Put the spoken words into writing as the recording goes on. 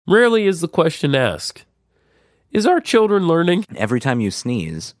Rarely is the question asked. Is our children learning? Every time you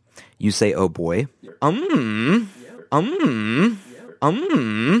sneeze, you say, oh boy. I'm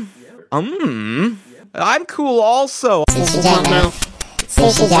cool also. Sushi jackknife.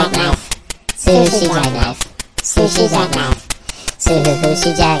 Sushi jackknife. Sushi jackknife. Sushi jackknife.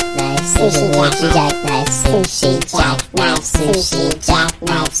 Sushi jackknife. Sushi jackknife. Sushi jackknife. Sushi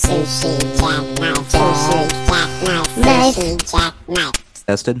jackknife. Sushi jackknife. Sushi jackknife. Sushi jackknife.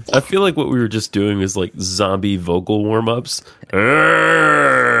 Tested. I feel like what we were just doing is like zombie vocal warm-ups.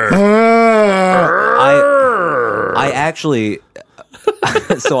 I actually,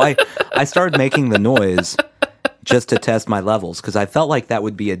 so I started making the noise just to test my levels because I felt like that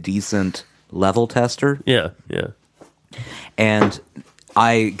would be a decent level tester. Yeah. And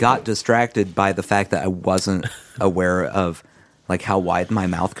I got distracted by the fact that I wasn't aware of like how wide my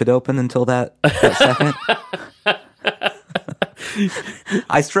mouth could open until that second.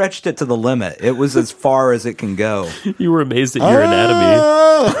 I stretched it to the limit. It was as far as it can go. You were amazed at your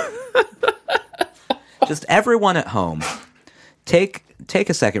anatomy. Just everyone at home, take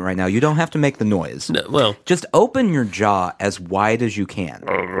a second right now. You don't have to make the noise. No, well, Just open your jaw as wide as you can.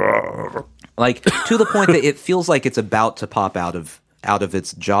 Like to the point that it feels like it's about to pop out of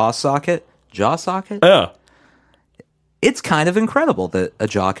its jaw socket. Jaw socket? yeah. It's kind of incredible that a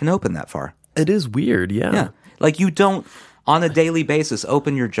jaw can open that far. It is weird, Yeah. Like you don't on a daily basis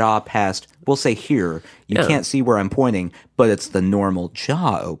open your jaw past, we'll say here. You Yeah. can't see where I'm pointing, but it's the normal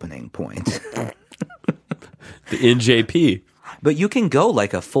jaw opening point. The NJP. But you can go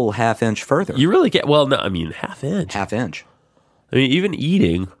like a full half inch further. You really get, well, no, I mean, half inch. Half inch. I mean, even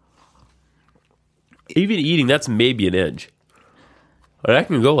eating, that's maybe an inch. But I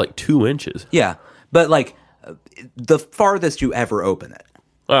can go like 2 inches. Yeah. But like the farthest you ever open it.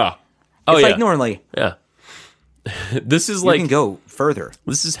 Oh, It's yeah. like normally Yeah. This is you like, can go further.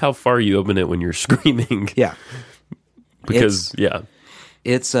 this is how far you open it when you're screaming. Yeah. Because, yeah.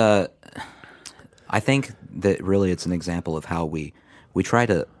 It's I think that really it's an example of how we try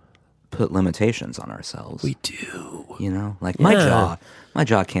to put limitations on ourselves. We do. You know, like Yeah. my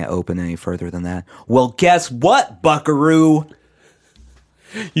jaw can't open any further than that. Well, guess what, buckaroo?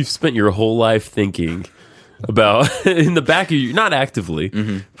 You've spent your whole life thinking about, in the back of your, not actively,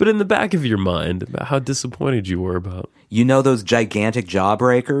 but in the back of your mind, about how disappointed you were about. You know those gigantic jaw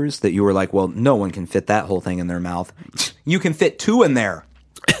breakers that you were like, well, no one can fit that whole thing in their mouth. You can fit 2 in there.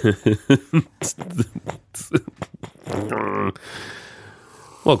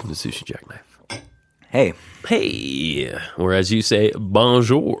 Welcome to Sushi Jackknife. Hey, Hey, or as you say,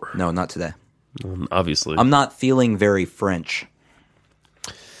 bonjour. no, not today. Obviously. I'm not feeling very French.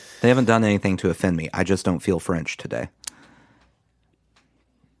 They haven't done anything to offend me. I just don't feel French today.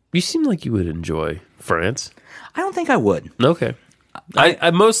 You seem like you would enjoy France. I don't think I would. Okay.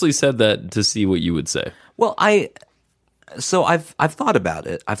 I mostly said that to see what you would say. Well, I've thought about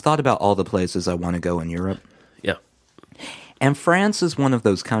it. I've thought about all the places I want to go in Europe. Yeah. And France is one of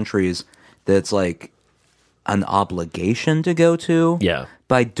those countries that's like an obligation to go to. Yeah.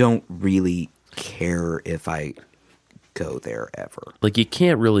 But I don't really care if I go there ever. Like, you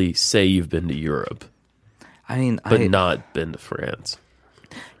can't really say you've been to Europe, I mean, but not been to France.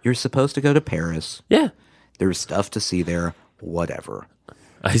 you're supposed to go to Paris. Yeah. There's stuff to see there. Whatever.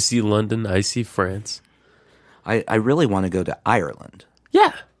 I see London. I see France. I really want to go to Ireland.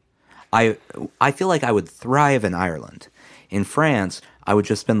 Yeah. I feel like I would thrive in Ireland. In France, I would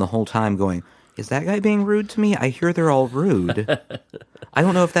just spend the whole time going, is that guy being rude to me? I hear they're all rude. I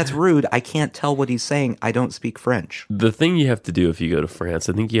don't know if that's rude. I can't tell what he's saying. I don't speak French. The thing you have to do if you go to France,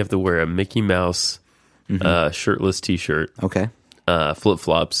 I think you have to wear a Mickey Mouse shirtless T-shirt, Okay.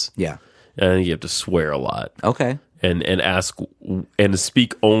 flip-flops, Yeah. and I think you have to swear a lot. Okay. And ask and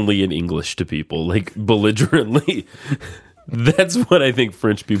speak only in English to people, like belligerently. That's what I think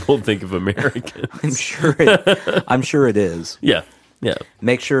French people think of Americans. I'm sure it is. Yeah, yeah,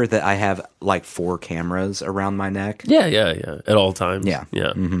 Make sure that I have like 4 cameras around my neck. yeah. At all times. Yeah.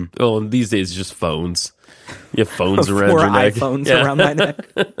 yeah. Well, and these days, just phones. You have phones around 4 your neck. iPhones Yeah. around my neck.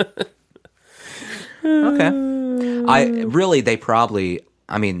 Okay. They probably,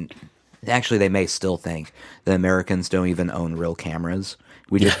 I mean, actually, they may still think that Americans don't even own real cameras.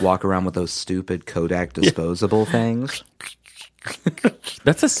 We just walk around with those stupid Kodak disposable things.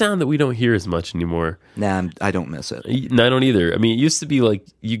 That's a sound that we don't hear as much anymore. Nah, I don't miss it. No, I don't either. I mean, it used to be like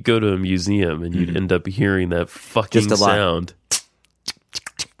you go to a museum and you'd end up hearing that fucking Just a lot. sound.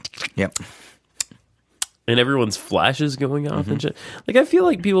 Yep. And everyone's flashes going off and shit. Like, I feel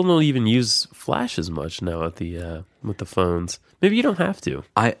like people don't even use flashes much now at the with the phones. Maybe you don't have to.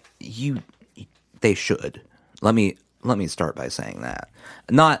 They should. Let me let me start by saying that.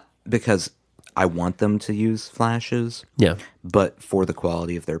 Not because I want them to use flashes, Yeah. but for the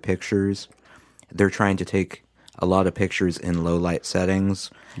quality of their pictures. They're trying to take a lot of pictures in low light settings.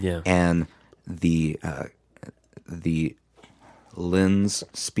 Yeah. And the lens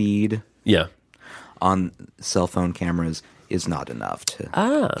speed Yeah. on cell phone cameras is not enough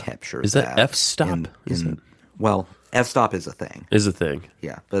to capture Is that f-stop? Well, f-stop is a thing. Is a thing.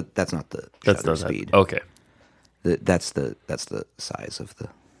 Yeah, but that's not the That's shutter not speed. that. Okay. That's the size of the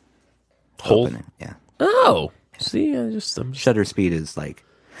Hole. opening. Yeah. Oh. See, I'm just Shutter speed is like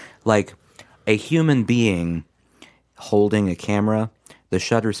a human being holding a camera. The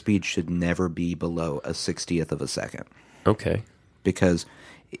shutter speed should never be below a 60th of a second, okay. because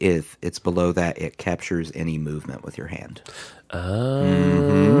if it's below that, it captures any movement with your hand.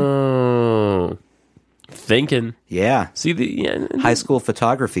 Oh. Thinking. Yeah. See the High school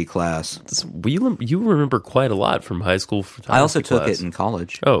photography class. you remember quite a lot from high school photography. I also took class. it in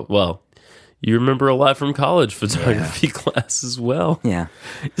college. Oh, well. You remember a lot from college photography class as well. Yeah.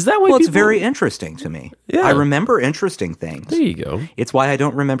 Is that why Well, it's people... very interesting to me. Yeah. I remember interesting things. There you go. It's why I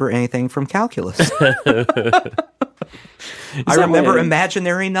don't remember anything from calculus. I that remember why-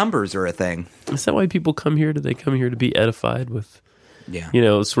 imaginary numbers are a thing. Is that why people come here? Do they come here to be edified with, Yeah.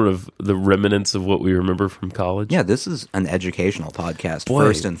 sort of the remnants of what we remember from college? Yeah, this is an educational podcast, Boy,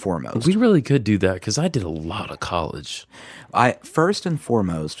 first and foremost. We really could do that because I did a lot of college. First and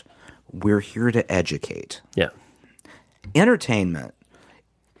foremost, we're here to educate. Yeah. Entertainment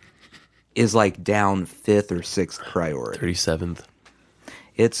is like down 5th or 6th priority. 37th.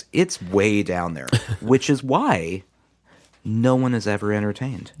 It's way down there, which is why no one is ever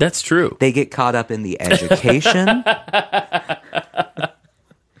entertained. That's true. They get caught up in the education,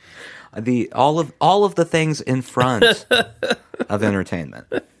 all of the things in front of entertainment.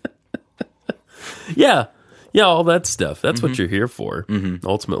 Yeah. Yeah, all that stuff. That's what you're here for,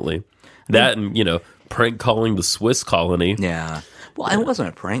 ultimately. That and, prank calling the Swiss colony. Yeah. Well, it wasn't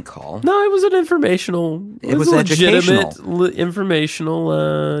a prank call. No, it was an informational. It was a legitimate, educational.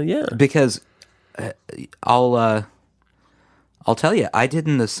 informational. Yeah. Because I'll tell you, I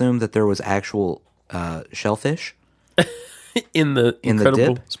didn't assume that there was actual shellfish In the In the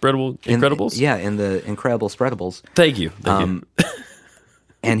incredible, dip? Incredibles. Yeah, in the Incredible Spreadables. Thank you. Thank you.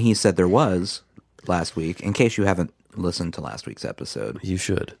 And he said there was last week, in case you haven't listened to last week's episode. You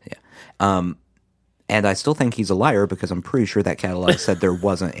should. And I still think he's a liar because I'm pretty sure that catalog said there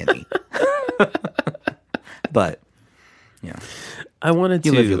wasn't any. But, yeah. I wanted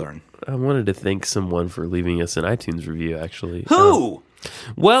You to. live, you learn. I wanted to thank someone for leaving us an iTunes review. Actually, Who?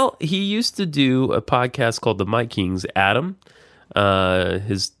 Well, he used to do a podcast called The Mike Kings. Adam.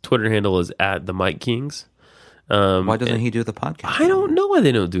 His Twitter handle is @TheMikeKings. Why doesn't he do the podcast? I don't know why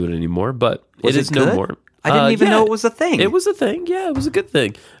they don't do it anymore, but Was it it is no good? more. I didn't even yeah, know it was a thing. It was a thing. Yeah, it was a good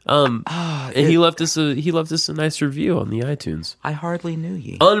thing. And he left us a nice review on the iTunes. I hardly knew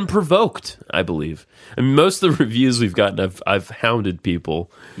ye. Unprovoked, I believe. And most of the reviews we've gotten, I've hounded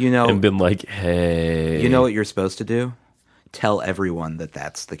people, and been like, "Hey, You know what you're supposed to do? Tell everyone that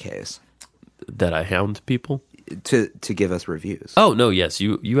that's the case. that I hound people." To give us reviews. Oh no, yes,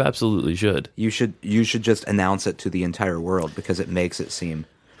 you absolutely should. You should just announce it to the entire world because it makes it seem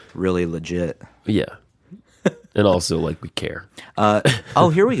really legit. Yeah, and also like we care. Oh,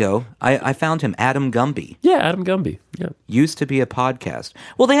 here we go. I found him, Adam Gumby. Yeah, Adam Gumby. Yeah, Used to be a podcast.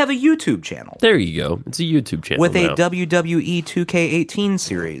 Well, they have a YouTube channel there you go. It's a YouTube channel with now. a WWE 2K18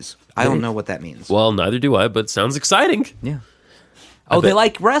 series. I don't know what that means. Well, neither do I, but sounds exciting. Yeah. Oh, they bet-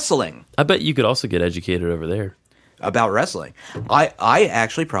 like wrestling. I bet you could also get educated over there. About wrestling. I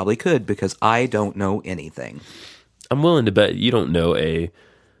actually probably could because I don't know anything. I'm willing to bet you don't know a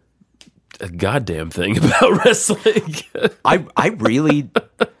goddamn thing about wrestling. I really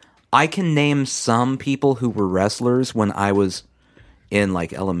I can name some people who were wrestlers when I was in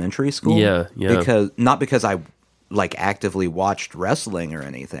like elementary school. Yeah. Because I like actively watched wrestling or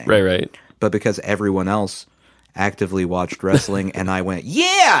anything. Right. But because everyone else actively watched wrestling and I went,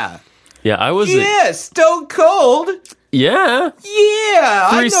 "Yeah! Yeah, I was. Yeah, Stone Cold! Yeah. Yeah,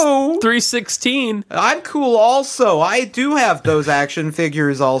 I know. 316. I'm cool also. I do have those action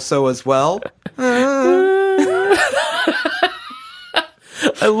figures also as well."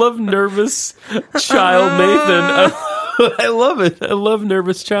 I love nervous child Nathan. I love it. I love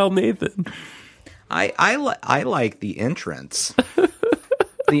nervous child Nathan. I like the entrance.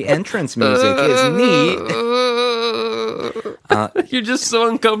 The entrance music is neat. You're just so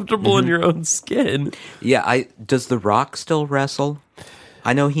uncomfortable in your own skin. Yeah, does The Rock still wrestle?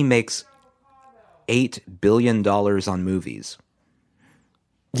 I know he makes $8 billion on movies.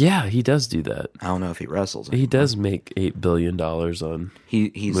 Yeah, he does do that. I don't know if he wrestles. He does make $8 billion on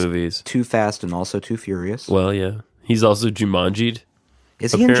He's movies. Too Fast and also Too Furious. Well, yeah. He's also Jumanji'd.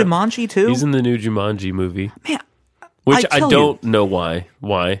 Is he in Jumanji too? He's in the new Jumanji movie. Man, Which I tell don't know why.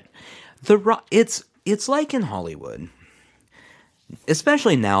 Why? It's like in Hollywood,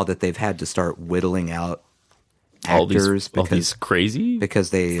 especially now that they've had to start whittling out All actors these crazy because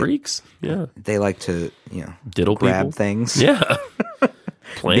they freaks. Yeah. they like to Diddle grab people. things, Yeah.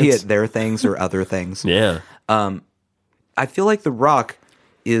 Plants. be it their things or other things. Yeah. I feel like The Rock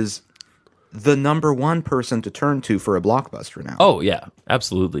is the number one person to turn to for a blockbuster now. Oh, yeah.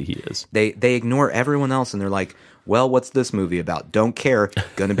 Absolutely he is. They ignore everyone else and they're like, well, what's this movie about? Don't care.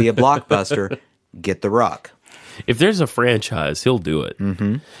 Gonna be a blockbuster. Get The Rock. If there's a franchise, he'll do it.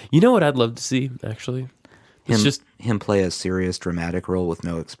 Mm-hmm. You know what I'd love to see, actually? It's just Him play a serious dramatic role with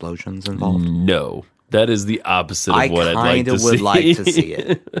no explosions involved. no. That is the opposite of what I'd like to see. I kind of would like to see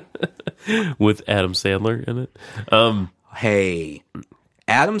it. With Adam Sandler in it. Hey,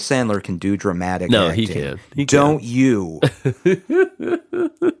 Adam Sandler can do dramatic No, acting. he can. He Don't you.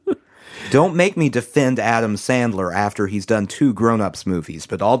 Don't make me defend Adam Sandler after he's done 2 grown-ups movies,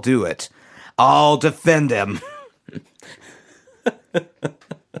 but I'll do it. I'll defend him.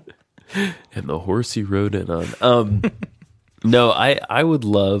 And the horse he rode in on. No, I would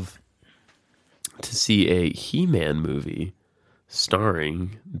love to see a He-Man movie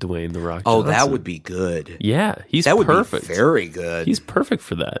starring Dwayne The Rock Oh, Johnson. that would be good. Yeah, he's That would perfect. be very good. He's perfect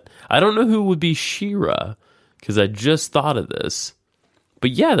for that. I don't know who would be She-Ra, because I just thought of this. But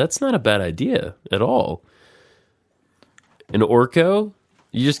yeah, that's not a bad idea at all. An Orko?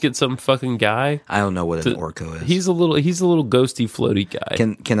 You just get some fucking guy. I don't know what an Orko is. He's a little ghosty, floaty guy.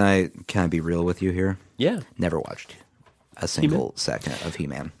 Can I be real with you here? Yeah. Never watched a single second of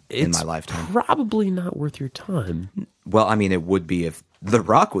He-Man in my lifetime. Probably not worth your time. Well, I mean, it would be if The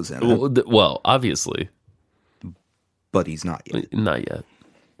Rock was in it, Well, obviously, but he's not yet. not yet.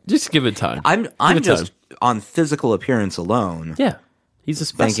 Just give it time. I'm Give it just time. on physical appearance alone Yeah, he's a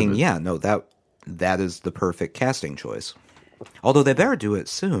specimen. thinking, that is the perfect casting choice. Although they better do it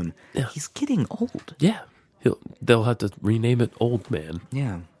soon. Yeah. He's getting old. Yeah, they'll have to rename it Old Man.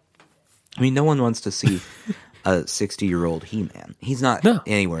 Yeah. I mean, no one wants to see a 60-year-old He-Man. He's not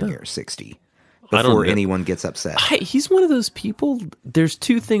anywhere near 60 I don't before know. anyone gets upset. He's one of those people. There's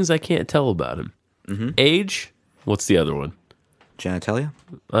 2 things I can't tell about him: age. What's the other one? Genitalia?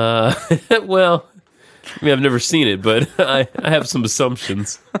 Well, I mean, I've never seen it, but I have some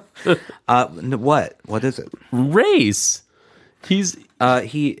assumptions. What? What is it? Race. He's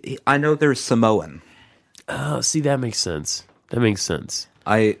I know there's Samoan. see, that makes sense. That makes sense.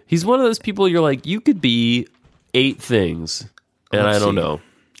 I He's one of those people you're like, you could be 8 things, and Let's I don't see. know.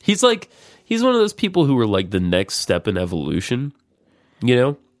 He's one of those people who are like the next step in evolution, you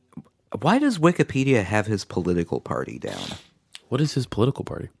know? Why does Wikipedia have his political party down? What is his political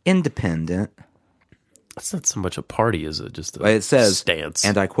party? Independent. That's not so much a party, is it? Just a It says, stance.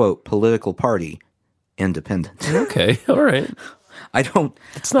 and I quote, political party, independent. Okay, all right. I don't.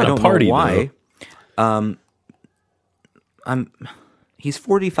 It's not I don't a party, know why. He's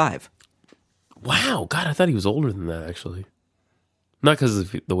 45. Wow, God, I thought he was older than that, actually. Not because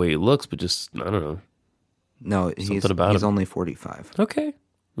of the way he looks, but just, I don't know. No, he's about him. only 45. Okay.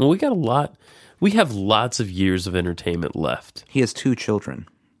 Well, we got a lot. We have lots of years of entertainment left. He has 2 children.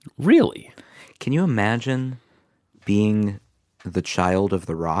 Really? Can you imagine being the child of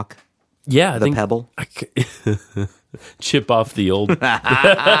The Rock? Yeah, I The think Pebble? chip off the old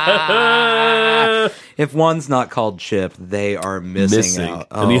If one's not called Chip, they are missing out.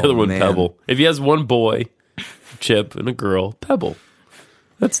 and the other one man. Pebble. If he has one boy, Chip, and a girl, Pebble.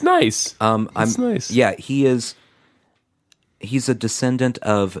 That's nice. That's nice. Yeah, he's a descendant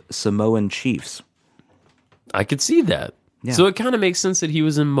of Samoan chiefs. I could see that. Yeah. So it kind of makes sense that he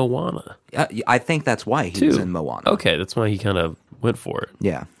was in Moana I think that's why he too. was in Moana. Okay, that's why he kind of went for it.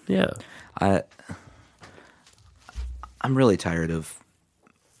 Yeah. Yeah. I'm really tired of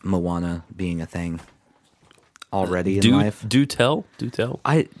Moana being a thing already in life. Do tell.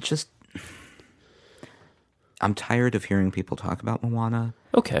 I'm tired of hearing people talk about Moana.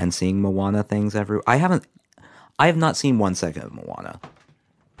 Okay. And seeing Moana things everywhere. I have not seen 1 second of Moana.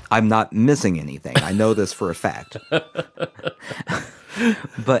 I'm not missing anything. I know this for a fact.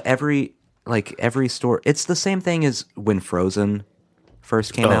 But every store, it's the same thing as when Frozen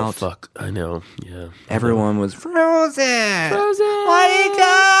first came out. Fuck. I know. Yeah. Everyone was Frozen. Let it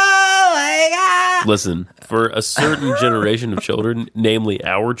go. Let it go. Listen, for a certain generation of children, namely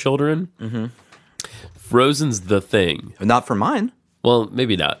our children, Frozen's the thing. Not for mine. Well,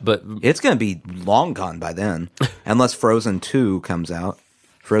 maybe not, but It's going to be long gone by then, unless Frozen 2 comes out.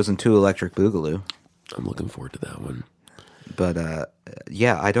 Frozen 2 Electric Boogaloo. I'm looking forward to that one. But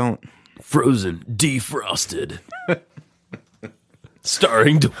yeah, I don't. Frozen Defrosted.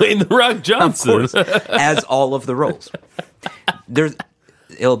 Starring Dwayne The Rock Johnson. As all of the roles.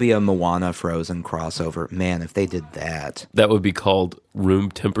 It'll be a Moana Frozen crossover. Man, if they did that. That would be called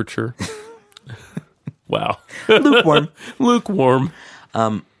Room Temperature. Wow. Lukewarm. Lukewarm.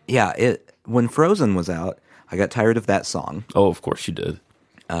 Yeah, when Frozen was out, I got tired of that song. Oh, of course you did.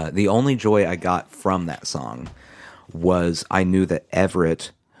 The only joy I got from that song was I knew that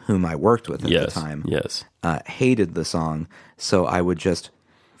Everett, whom I worked with at the time, hated the song. So I would just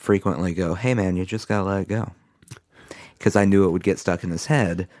frequently go, hey man, you just gotta let it go. Because I knew it would get stuck in his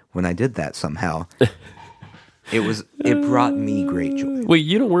head when I did that somehow. It brought me great joy. Wait,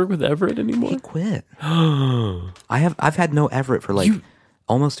 you don't work with Everett anymore? He quit. I've had no Everett for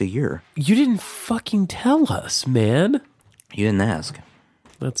almost a year. You didn't fucking tell us, man. You didn't ask.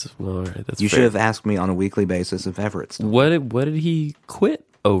 That's all right. That's you fair. should have asked me on a weekly basis if Everett's. What did he quit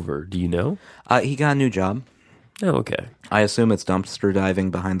over? Do you know? He got a new job. Oh, okay. I assume it's dumpster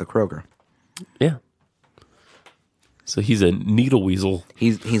diving behind the Kroger. Yeah. So he's a needle weasel.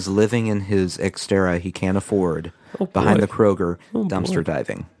 He's living in his Xterra he can't afford Oh, behind boy. the Kroger, Oh, dumpster boy.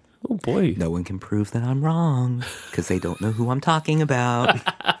 diving. Oh boy. No one can prove that I'm wrong because they don't know who I'm talking about.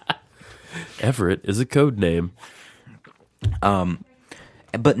 Everett is a code name.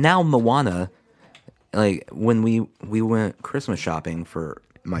 But now Moana, like when we went Christmas shopping for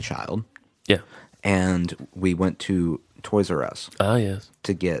my child, Yeah. and we went to Toys R Us Ah, yes.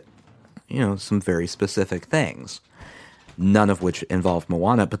 to get, some very specific things. None of which involved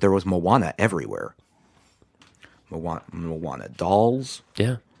Moana, but there was Moana everywhere. Moana dolls,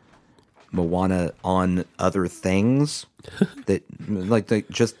 Yeah. Moana on other things that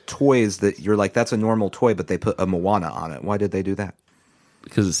just toys that you're like, that's a normal toy, but they put a Moana on it. Why did they do that?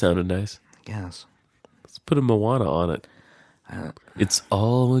 Because it sounded nice. Yes. Let's put a Moana on it. It's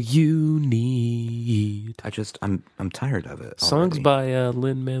all you need. I'm tired of it. Songs already. by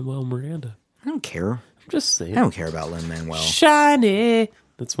Lin-Manuel Miranda. I don't care. I'm just saying. I don't care about Lin-Manuel. Shiny.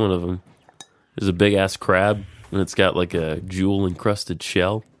 That's one of them. There's a big ass crab, and it's got like a jewel encrusted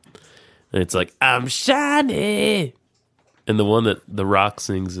shell, and it's like, I'm shiny. And the one that The Rock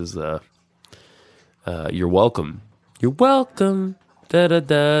sings is You're Welcome. You're welcome. Da da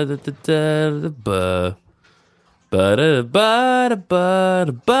da da da da da ba. Ba da ba da ba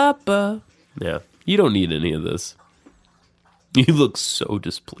da ba ba. Yeah, you don't need any of this. You look so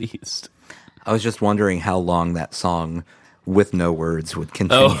displeased. I was just wondering how long that song with no words would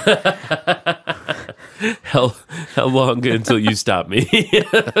continue. How long until you stop me?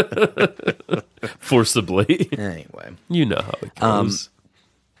 Forcibly. Anyway. You know how it goes.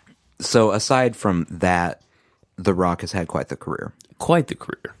 So aside from that, The Rock has had quite the career. Quite the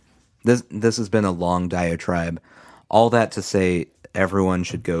career. This has been a long diatribe. All that to say, everyone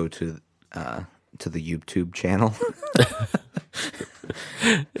should go to the YouTube channel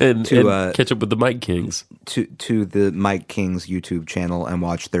And To, catch up with the Mike Kings. to the Mike King's YouTube channel and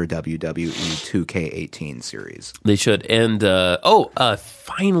watch their WWE 2K18 series. They should. And,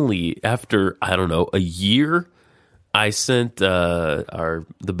 finally, after, I don't know, a year, I sent the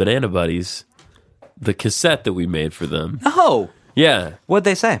Banana Buddies the cassette that we made for them. Oh, Yeah. what'd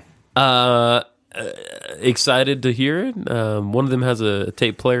they say? Excited to hear it. One of them has a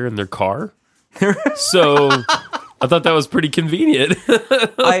tape player in their car. So I thought that was pretty convenient.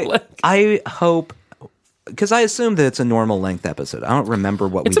 I hope, because I assume that it's a normal length episode. I don't remember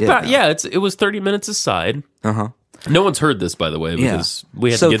what It's we about did. now. it was 30 minutes aside. Uh-huh. No one's heard this, by the way, Yeah. because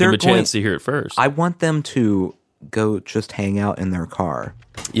we had So to give them they're a chance to hear it first. I want them to go just hang out in their car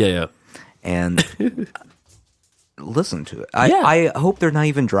yeah. and listen to it. Yeah. I hope they're not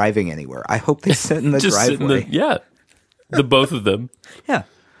even driving anywhere. I hope they sit in the Just sit in driveway. the both of them, Yeah.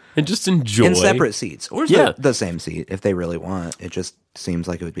 and just enjoy. In separate seats. Or Yeah. the same seat if they really want. It just seems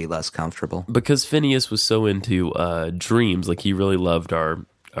like it would be less comfortable. Because Phineas was so into dreams, like he really loved our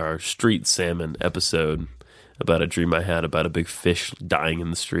street salmon episode about a dream I had about a big fish dying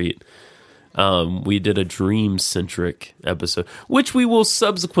in the street. We did a dream-centric episode, which we will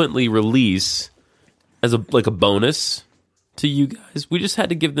subsequently release as a bonus to you guys. We just had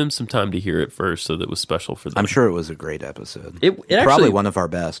to give them some time to hear it first, so that it was special for them. I'm sure it was a great episode. It actually- Probably one of our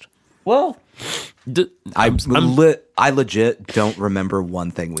best. Well, I legit don't remember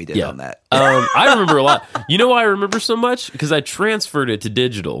one thing we did on that. I remember a lot. You know why I remember so much? Because I transferred it to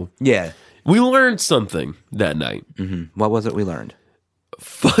digital. Yeah. We learned something that night. What was it we learned?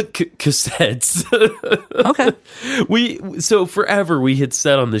 fuck cassettes. Okay. So forever we had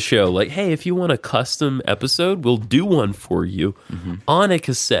said on the show, like, hey, if you want a custom episode, we'll do one for you on a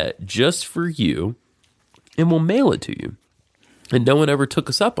cassette just for you, and we'll mail it to you. And no one ever took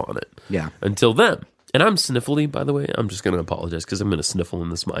us up on it. Yeah. Until then. And I'm sniffly, by the way. I'm just going to apologize because I'm going to sniffle in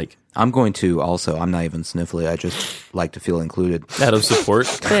this mic. I'm going to also, I'm not even sniffly. I just like to feel included. Out of support.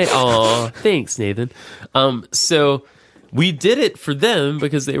 Hey, aw, thanks, Nathan. So we did it for them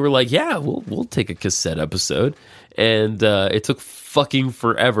because they were like, yeah, we'll take a cassette episode. And it took fucking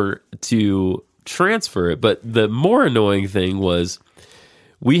forever to transfer it. But the more annoying thing was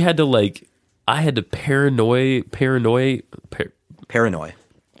we had to I had to paranoidly.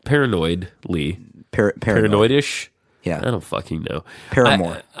 Paranoidish? Yeah. I don't fucking know.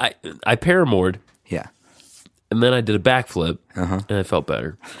 Paramore. I paramored, Yeah. and then I did a backflip, and I felt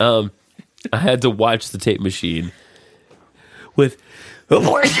better. I had to watch the tape machine with.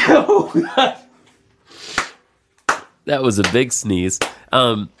 That was a big sneeze.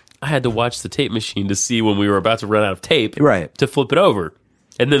 I had to watch the tape machine to see when we were about to run out of tape, Right. to flip it over.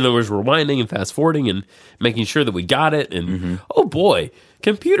 And then there was rewinding and fast forwarding and making sure that we got it. And oh boy,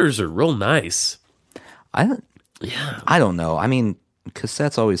 computers are real nice. I don't know. I mean,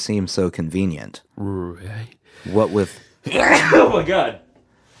 cassettes always seem so convenient. Right. What with Oh my god.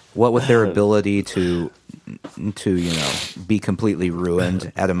 what with their ability to be completely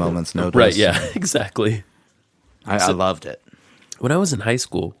ruined at a moment's notice. Right, yeah, exactly. I loved it. When I was in high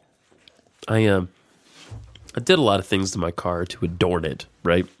school, I did a lot of things to my car to adorn it,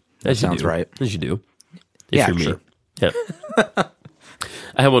 right? As you sounds do. right. As you do. If Yeah, you're me. sure. Yeah.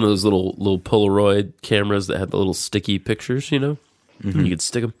 I had one of those little Polaroid cameras that had the little sticky pictures, You could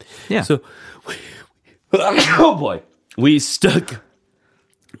stick them. Yeah. So, oh boy. We stuck,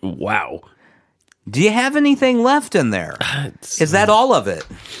 wow. Do you have anything left in there? Is that all of it?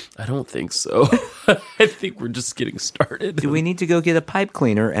 I don't think so. I think we're just getting started. Do we need to go get a pipe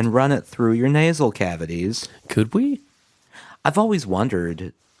cleaner and run it through your nasal cavities? Could we? I've always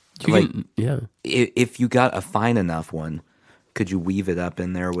wondered, Yeah. if you got a fine enough one, could you weave it up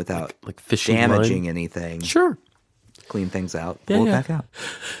in there without Like fishing damaging line? anything? Sure. Clean things out, Yeah, pull yeah. it back out.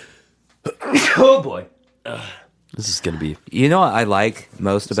 Oh boy. This is going to be You know what I like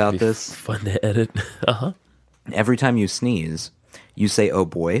most about this? fun to edit. Uh-huh. Every time you sneeze, you say, oh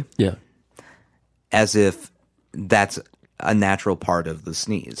boy, Yeah. as if that's a natural part of the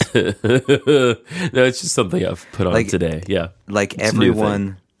sneeze. No, it's just something I've put on today. Yeah. Like It's a new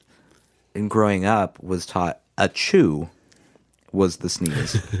everyone in growing up was taught a chew was the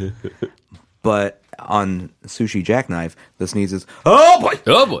sneeze. But on Sushi Jackknife, the sneeze is, oh boy!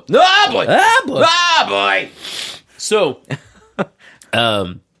 Oh boy. Oh boy! Ah boy. Oh boy! So,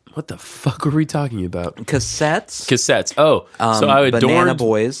 what the fuck were we talking about? Cassettes? Cassettes. Oh, so I adorned Banana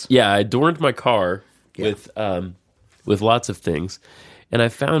Boys. Yeah, I adorned my car with lots of things, and I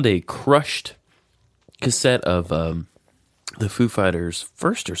found a crushed cassette of the Foo Fighters'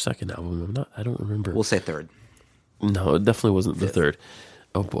 first or second album. I don't remember. We'll say third. No, it definitely wasn't the third.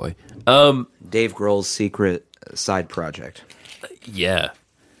 Oh boy. Dave Grohl's secret side project. Yeah.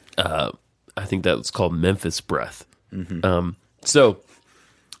 I think that was called Memphis Breath. So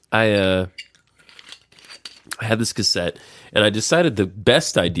I had this cassette, and I decided the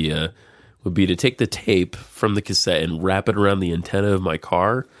best idea would be to take the tape from the cassette and wrap it around the antenna of my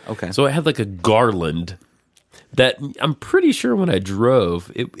car. Okay. So I had like a garland that I'm pretty sure when I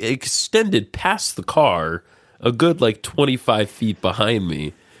drove, it extended past the car a good 25 feet behind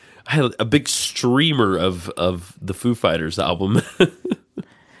me. I had a big streamer of the Foo Fighters album.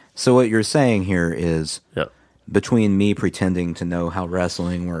 So what you're saying here is Yeah. between me pretending to know how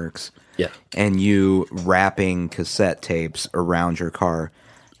wrestling works Yeah. and you wrapping cassette tapes around your car,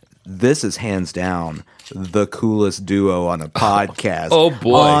 this is hands down the coolest duo on a podcast Oh,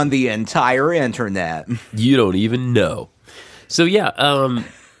 boy. on the entire internet. You don't even know. So yeah,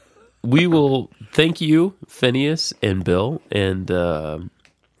 we will thank you, Phineas and Bill, and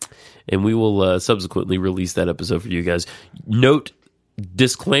we will subsequently release that episode for you guys. Note,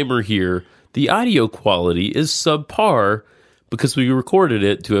 disclaimer here, the audio quality is subpar because we recorded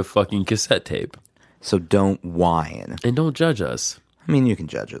it to a fucking cassette tape. So don't whine. And don't judge us I mean, you can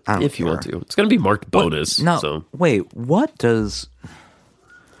judge it. I don't if you care. want to. It's going to be marked bonus. No, So. wait. What does?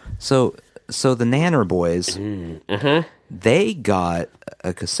 So the Nanner Boys, they got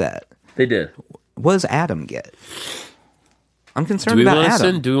a cassette. They did. What does Adam get? I'm Do concerned we about want to Adam.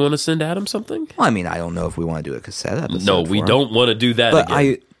 send? Do we want to send Adam something? Well, I mean, I don't know if we want to do a cassette episode. No, we for him. don't want to do that But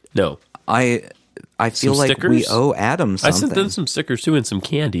again. No. I feel Some like we stickers? owe Adam I something. sent them some stickers too and some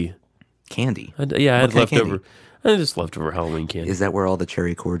candy. Candy. I had What kind of leftover. candy? Just leftover Halloween candy. Is that where all the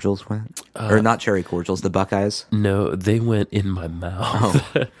cherry cordials went? Or not cherry cordials, the Buckeyes? No, they went in my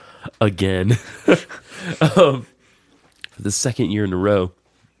mouth again for the second year in a row.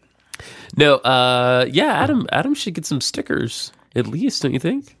 No, Adam should get some stickers at least, don't you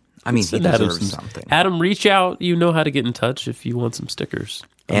think? I mean, he Send Adam deserves something. Adam, reach out. You know how to get in touch if you want some stickers.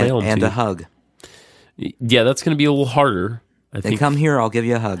 I'll mail 'em And to a you. hug. Yeah, that's going to be a little harder. I Then think. come here, I'll give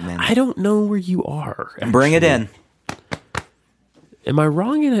you a hug, man. I don't know where you are. Bring it actually. in. Am I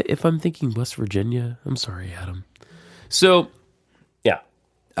wrong if I'm thinking West Virginia? I'm sorry, Adam. So, yeah.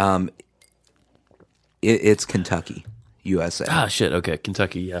 It's Kentucky, USA. Ah, shit. Okay,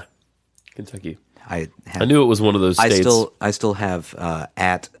 Kentucky. Yeah, Kentucky. I I knew it was one of those states. I still have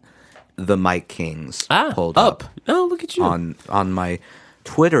at the Mike Kings pulled up. Oh, look at you. on my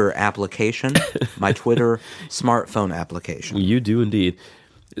Twitter application, my Twitter smartphone application. You do indeed.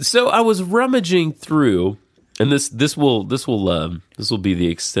 So I was rummaging through, and this will be the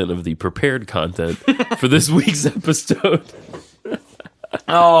extent of the prepared content for this week's episode,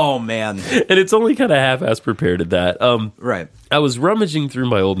 Oh man, and it's only kind of half-ass prepared at that. right? I was rummaging through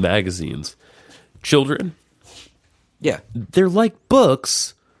my old magazines. Children, Yeah, they're like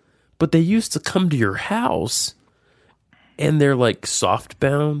books, but they used to come to your house, and they're like soft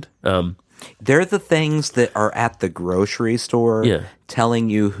bound. they're the things that are at the grocery store, Yeah. telling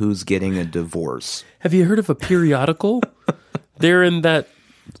you who's getting a divorce. Have you heard of a periodical? They're in that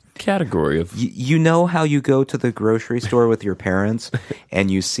category of You know how you go to the grocery store with your parents and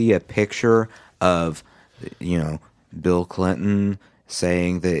you see a picture of, Bill Clinton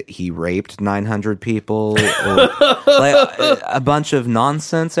saying that he raped 900 people, or like a bunch of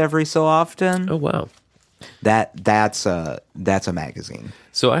nonsense every so often. oh wow. That's a magazine.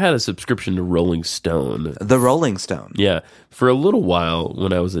 So I had a subscription to Rolling Stone. The Rolling Stone. Yeah, for a little while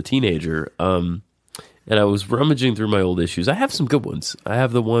when I was a teenager, and I was rummaging through my old issues. I have some good ones. I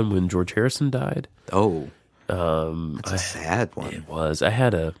have the one when George Harrison died. Oh, that's a sad one. It was. I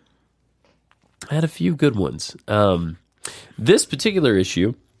had a few good ones. This particular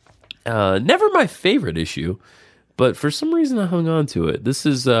issue, never my favorite issue, but for some reason I hung on to it. This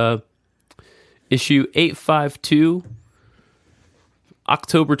is issue 852,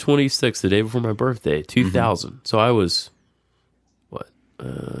 October 26th, the day before my birthday, 2000. So I was, what?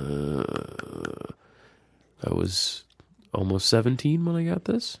 I was almost 17 when I got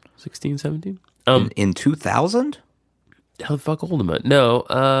this. 16, 17? In 2000? How the fuck old am I? No,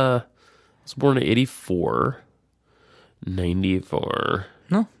 I was born in 84. 94.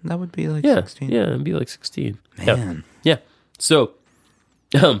 No, that would be like Yeah, 16. yeah, it'd be like 16. Yeah. Man. Yeah. So,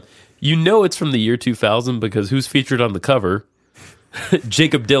 it's from the year 2000 because who's featured on the cover?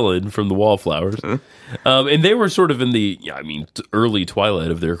 Jacob Dylan from the Wallflowers. And they were sort of in the, early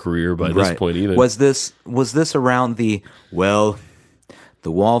twilight of their career by this Right. point even. Was this around the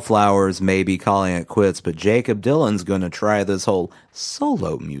Wallflowers may be calling it quits, but Jacob Dylan's going to try this whole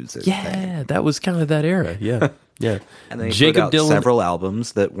solo music thing. Yeah, that was kind of that era. Yeah. Yeah. And they Jacob put out Dylan, several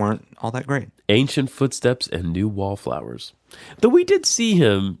albums that weren't all that great. Ancient Footsteps, and New Wallflowers. Though we did see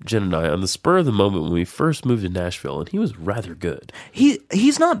him, Jen and I, on the spur of the moment when we first moved to Nashville, and he was rather good.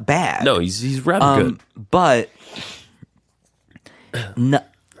 He's not bad. No, he's rather good. But no,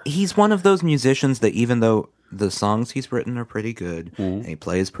 he's one of those musicians that even though the songs he's written are pretty good, and he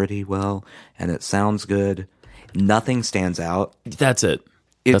plays pretty well, and it sounds good, nothing stands out. That's it.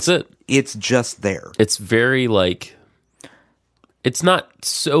 That's it. It's just there. It's very it's not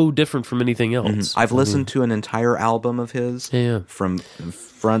so different from anything else. I've listened to an entire album of his Yeah. from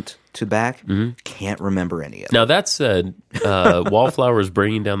front to back. Can't remember any of it. Now that said, Wallflowers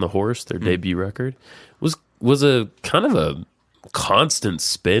Bringing Down the Horse, their debut record, was a kind of a constant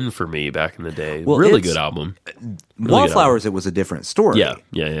spin for me back in the day. Well, really it's- good album. Wallflowers, it was a different story.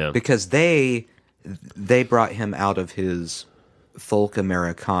 Yeah. Because they brought him out of his folk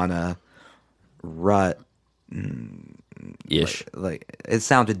Americana rut. Ish. Like it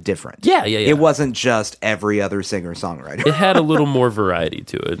sounded different. Yeah. It wasn't just every other singer-songwriter. It had a little more variety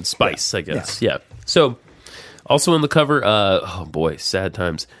to it and spice, I guess. Yeah. So, also on the cover, oh boy, sad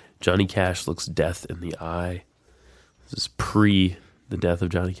times. Johnny Cash looks death in the eye. This is pre the death of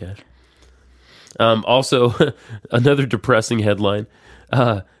Johnny Cash. Also, another depressing headline: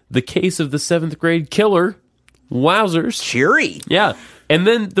 the case of the 7th grade killer. Wowzers! Cheery. Yeah, and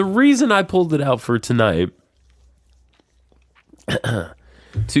then the reason I pulled it out for tonight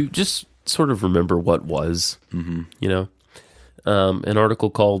to just sort of remember what was, an article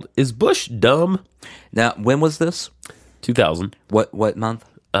called "Is Bush Dumb?" Now, when was this? 2000, What month?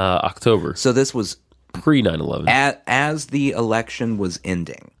 October, So this was pre 9/11. as the election was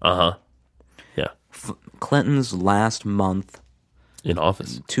ending. Yeah, Clinton's last month, In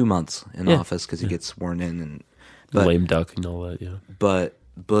office. 2 months in Yeah. office because he gets sworn in, and Lame duck and all that, yeah. but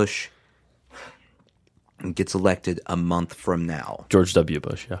Bush gets elected a month from now, George W.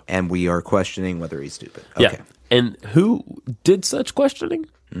 Bush, yeah. and we are questioning whether he's stupid. Okay. Yeah. And who did such questioning?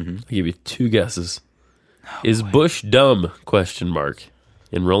 Mm-hmm. I'll give you 2 guesses. Is Bush dumb? Question mark.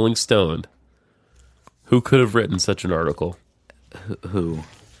 In Rolling Stone. Who could have written such an article? Who?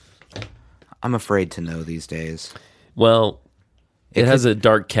 I'm afraid to know these days. Well, it has a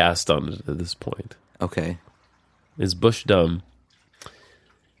dark cast on it at this point. Okay. Is Bush dumb?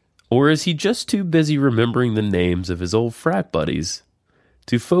 Or is he just too busy remembering the names of his old frat buddies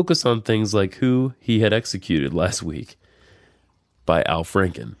to focus on things like who he had executed last week by Al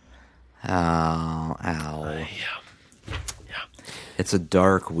Franken? Ow. Yeah. It's a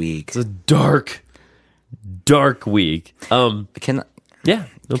dark week. It's a dark week. Can Yeah.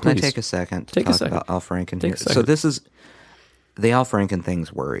 No, Can I please. take a second to Take a talk second. about Al Franken Take here? a second. So this is the Al Franken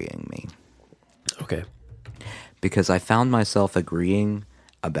thing's worrying me Okay. because I found myself agreeing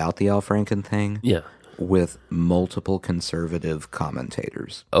about the Al Franken thing Yeah. with multiple conservative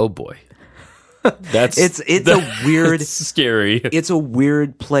commentators. Oh boy. That's It's a weird It's scary. it's a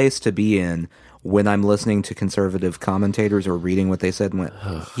weird place to be in when I'm listening to conservative commentators or reading what they said and went,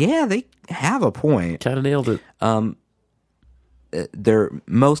 yeah, they have a point. Kind of nailed it.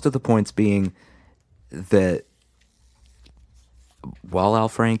 Most of the points being that while Al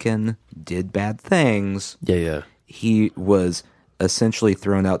Franken did bad things, Yeah. he was essentially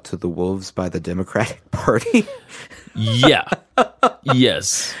thrown out to the wolves by the Democratic Party Yeah.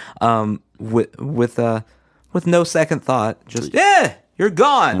 Yes. with no second thought. Just you're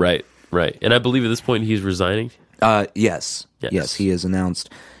gone. Right. And I believe at this point he's resigning. Yes. Yes. Yes, he has announced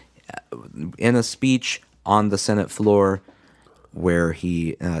in a speech on the Senate floor where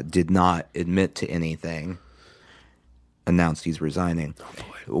he did not admit to anything, announced he's resigning.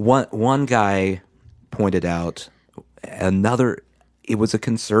 One guy pointed out it was a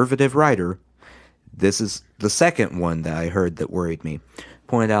conservative writer. This is the second one that I heard that worried me.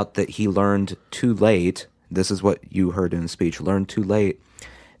 Pointed out that he learned too late. This is what you heard in the speech. Learned too late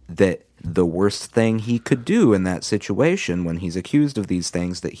that the worst thing he could do in that situation when he's accused of these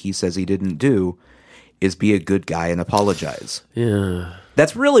things that he says he didn't do is be a good guy and apologize. Yeah.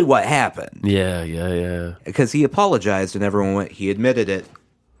 That's really what happened. Yeah. Because he apologized and everyone went, he admitted it.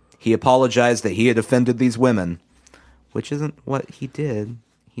 He apologized that he had offended these women, which isn't what he did.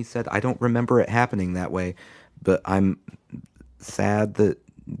 He said, I don't remember it happening that way, but I'm sad that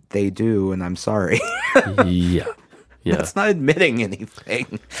they do, and I'm sorry. Yeah. That's not admitting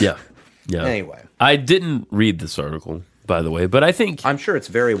anything. Yeah. Anyway. I didn't read this article, by the way, but I think I'm sure it's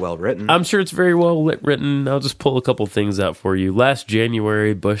very well written. I'm sure it's very well written. I'll just pull a couple things out for you. Last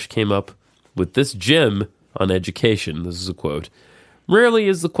January, Bush came up with this gem on education. This is a quote. Rarely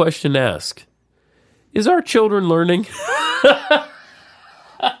is the question asked, is our children learning?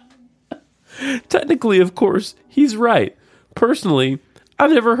 Technically, of course, he's right. Personally,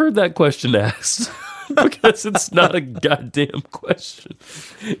 I've never heard that question asked because it's not a goddamn question.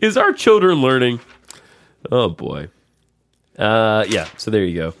 Is our children learning? Oh, boy. Yeah, so there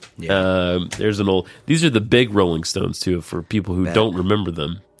you go. Yeah. There's an old... These are the big Rolling Stones, too, for people who don't remember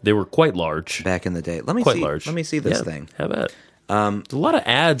them. They were quite large. Back in the day. Let me Quite see. large. Let me see this Yeah, thing. How about there's a lot of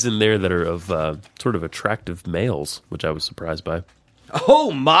ads in there that are of sort of attractive males, which I was surprised by.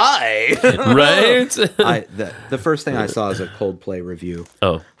 Oh my! Right? The first thing I saw is a Coldplay review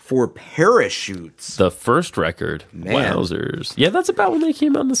Oh, for Parachutes. the first record. Man. Wowzers. Yeah, that's about when they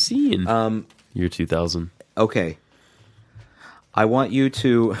came on the scene. Year 2000. Okay. I want you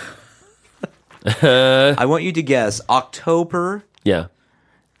to guess October Yeah.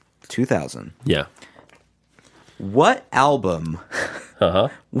 2000. Yeah. What album Uh-huh.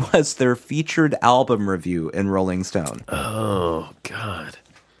 was their featured album review in Rolling Stone? Oh, God.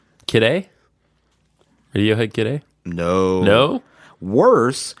 Kid A? Radiohead Kid A? No. No?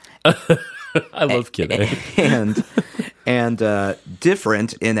 Worse I love Kid A. and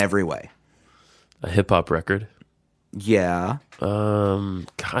different in every way. A hip-hop record. Yeah. God,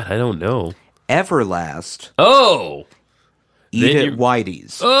 I don't know. Everlast. Oh! Eat Then It you-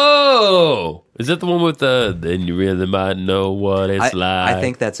 Whitey's. Oh! Is that the one with the, then you really might know what it's like? I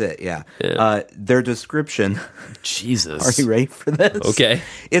think that's it, yeah. Their description. Jesus. Are you ready for this? Okay.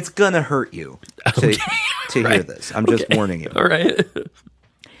 It's going to hurt you to hear this. I'm just warning you. All right.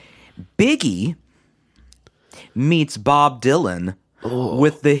 Biggie meets Bob Dylan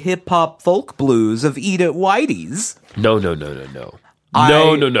with the hip-hop folk blues of Eat It Whitey's. No.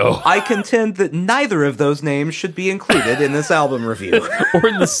 No. I contend that neither of those names should be included in this album review. Or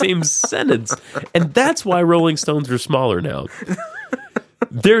in the same sentence. And that's why Rolling Stones are smaller now.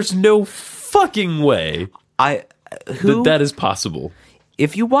 There's no fucking way that is possible.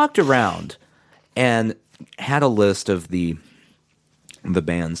 If you walked around and had a list of the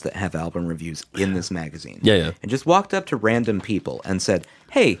bands that have album reviews in this magazine, Yeah. and just walked up to random people and said,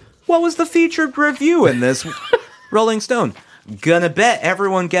 "Hey, what was the featured review in this Rolling Stone?" Gonna bet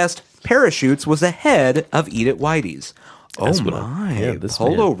everyone guessed Parachutes was ahead of Eat It Whitey's. That's Oh what my, this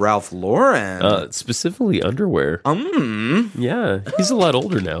Polo man. Ralph Lauren. Specifically underwear. Yeah, he's a lot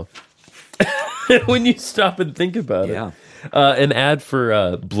older now. When you stop and think about Yeah. it. An ad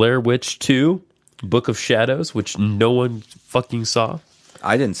for Blair Witch 2, Book of Shadows, which no one fucking saw.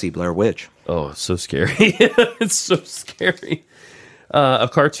 I didn't see Blair Witch. Oh, it's so scary. It's so scary. A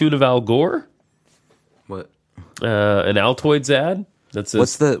cartoon of Al Gore. What? An Altoids ad. That's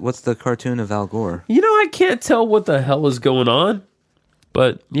What's the cartoon of Al Gore? I can't tell what the hell is going on,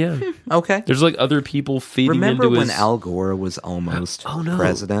 but yeah, Okay. there's like other people feeding Remember into when his. Al Gore was almost no.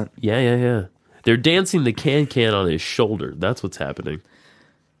 president? Yeah. They're dancing the can on his shoulder. That's what's happening.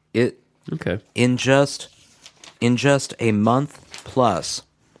 It Okay. in just a month plus,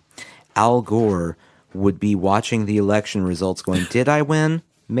 Al Gore would be watching the election results going, "Did I win?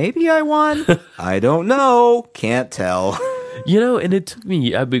 Maybe I won. I don't know. Can't tell." And it took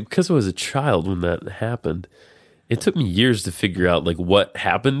me because I was a child when that happened. It took me years to figure out like what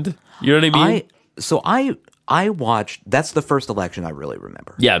happened. You know what I mean? I watched. That's the first election I really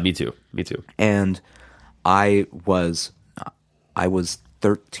remember. Yeah, me too. And I was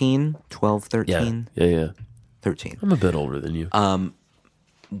 13, 12, 13, Yeah. 13. I'm a bit older than you.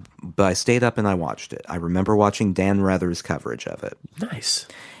 But I stayed up and I watched it. I remember watching Dan Rather's coverage of it. Nice.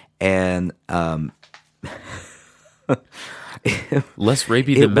 And Less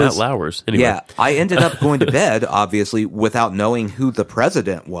rapey than Matt Lauer's. Anyway. yeah, I ended up going to bed, obviously, without knowing who the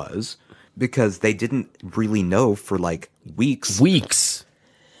president was, because they didn't really know for like weeks.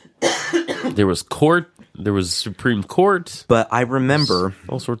 There was court. There was Supreme Court. But I remember,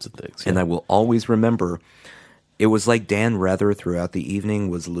 All sorts of things. and I will always remember, it was like Dan Rather throughout the evening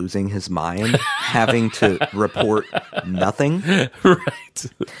was losing his mind, having to report nothing. Right.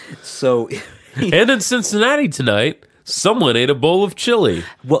 So, And in Cincinnati tonight, someone ate a bowl of chili.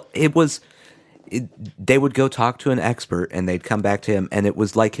 well, they would go talk to an expert and they'd come back to him, and it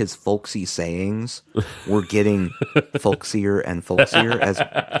was like his folksy sayings were getting folksier and folksier as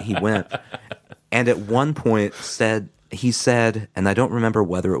he went. And at one point he said, and I don't remember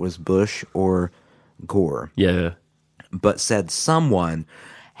whether it was Bush or Gore, Yeah. but said someone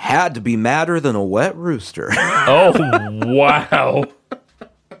had to be madder than a wet rooster. Oh, wow.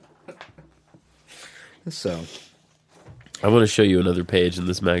 So I want to show you another page in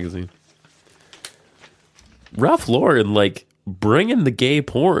this magazine. Ralph Lauren, like, bringing the gay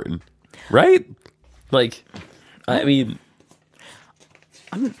porn, right? Like, I mean,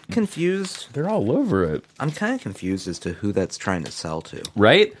 I'm confused. they're all over it, I'm kind of confused as to who that's trying to sell to.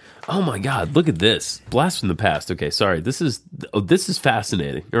 right? Oh my God, look at this. Blast from the past. Okay, sorry. This is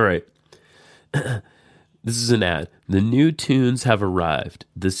fascinating. All right. This is an ad. The new tunes have arrived.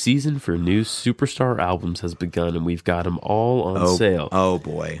 The season for new superstar albums has begun, and we've got them all on sale. Oh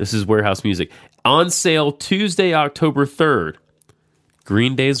boy. This is Warehouse Music. On sale Tuesday, October 3rd.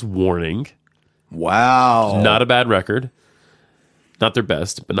 Green Day's Warning. Wow. Not a bad record. Not their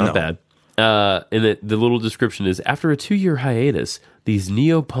best, but not No. bad. And the little description is, after a 2-year hiatus, these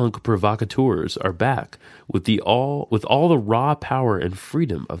neo-punk provocateurs are back with all the raw power and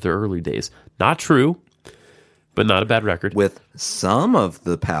freedom of their early days. Not true, but not a bad record. With some of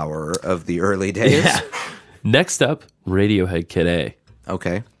the power of the early days. Next up, Radiohead Kid A.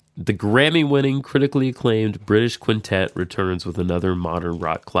 Okay. The Grammy-winning, critically acclaimed British quintet returns with another modern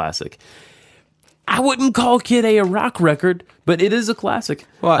rock classic. I wouldn't call Kid A rock record, but it is a classic.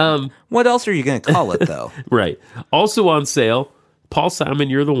 What else are you going to call it, though? Right. Also on sale, Paul Simon,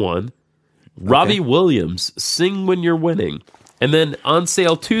 You're the One. Robbie Williams, Sing When You're Winning. And then on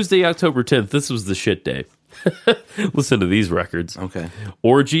sale Tuesday, October 10th. This was the shit day. Listen to these records. Okay.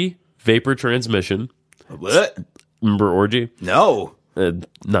 Orgy, Vapor Transmission. What? Remember Orgy? No.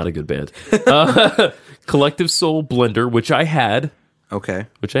 Not a good band. Collective Soul Blender, which I had. Okay.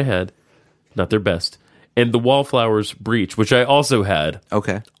 Not their best. And the Wallflowers Breach, which I also had.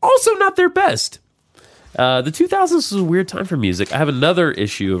 Okay. Also not their best. The 2000s was a weird time for music. I have another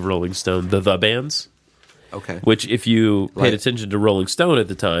issue of Rolling Stone, The Bands, Okay. which if you paid Right. attention to Rolling Stone at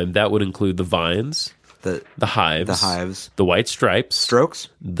the time, that would include the Vines, The Hives, the Hives, the White Stripes, Strokes.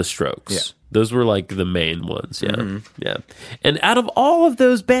 the Strokes. Yeah. Those were like the main ones. Yeah, yeah. And out of all of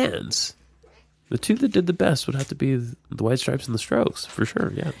those bands, the two that did the best would have to be the White Stripes and the Strokes for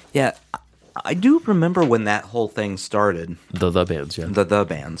sure. Yeah, Yeah, I do remember when that whole thing started. the bands. Yeah, The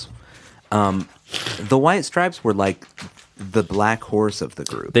bands. The White Stripes were like the black horse of the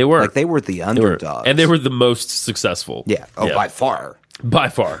group. They were. like they were the They were- underdogs, and they were the most successful. yeah. Oh, by far. by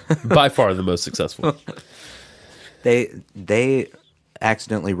far, by far the most successful. They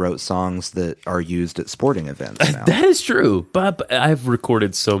accidentally wrote songs that are used at sporting events now. That is true, but I've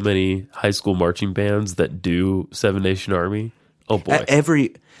recorded so many high school marching bands that do Seven Nation Army. Oh boy,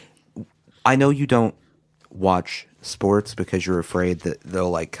 I know you don't watch sports because you're afraid that they'll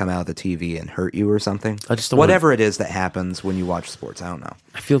like come out of the TV and hurt you or something. I just don't whatever it is that happens when you watch sports. I don't know.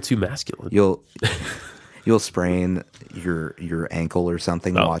 I feel too masculine. You'll sprain your ankle or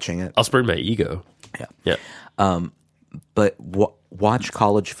something watching it. I'll sprain my ego. Yeah. Yeah, But watch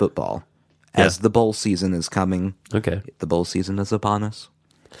college football as the bowl season is coming. okay. The bowl season is upon us.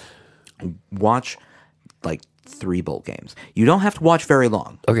 Watch like 3 bowl games. You don't have to watch very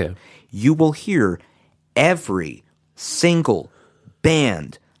long. Okay. You will hear every single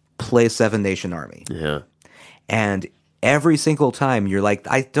band play Seven Nation Army. Yeah. And every single time you're like,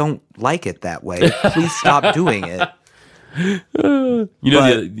 I don't like it that way. Please stop doing it. You know,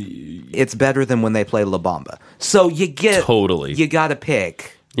 But it's better than when they play La Bamba. So you get Totally. You got to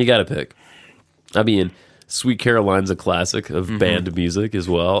pick. you got to pick. I mean, Sweet Caroline's a classic of band music as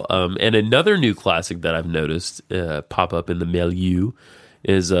well. And another new classic that I've noticed pop up in the milieu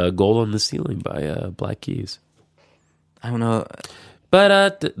is Gold on the Ceiling by Black Keys. I don't know.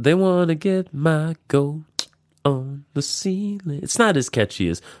 But they want to get my gold on the ceiling. It's not as catchy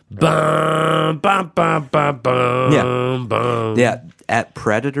as bum, bum, bum, bum, bum, Yeah. bum. Yeah, at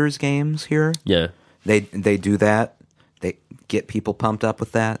Predators games here, Yeah. they do that. They get people pumped up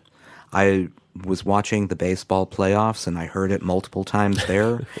with that. I was watching the baseball playoffs and I heard it multiple times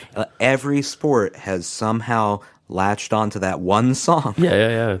there. Every sport has somehow latched onto that one song.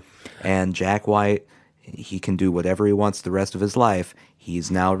 Yeah. And Jack White, he can do whatever he wants the rest of his life.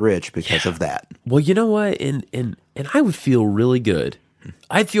 He's now rich because of that. Well, you know what? And I would feel really good.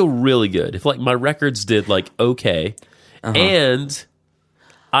 I'd feel really good if like my records did like okay, and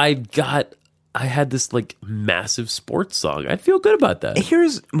I had this like massive sports song. I'd feel good about that.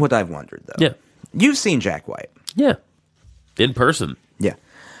 Here's what I've wondered, though. Yeah. You've seen Jack White. Yeah. In person. Yeah.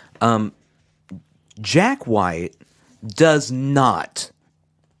 Jack White does not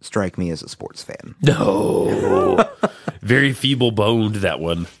strike me as a sports fan. No. Very feeble boned, that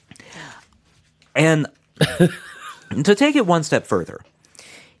one. And to take it one step further,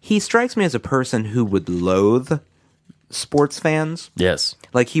 he strikes me as a person who would loathe sports fans. Yes.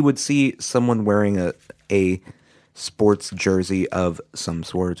 Like he would see someone wearing a sports jersey of some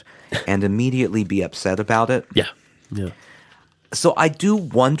sort and immediately be upset about it. Yeah. Yeah. So I do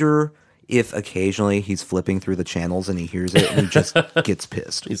wonder if occasionally he's flipping through the channels and he hears it and he just gets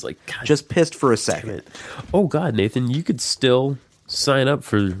pissed. He's like, God, Just pissed for a second. oh God, Nathan, you could still sign up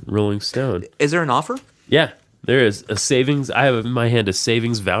for Rolling Stone. Is there an offer? Yeah, there is a savings. I have in my hand a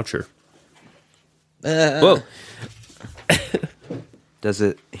savings voucher. Whoa. Does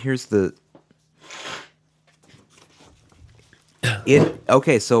it? Here's the. It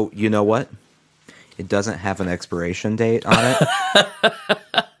okay. So you know what? It doesn't have an expiration date on it.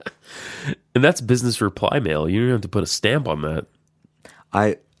 And that's business reply mail. You don't have to put a stamp on that.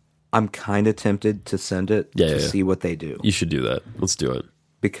 I'm kind of tempted to send it Yeah, to yeah. see what they do You should do that. Let's do it.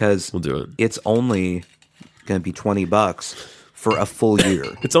 because We'll do it. it's only going to be $20 for a full year.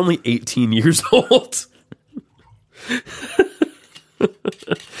 It's only 18 years old.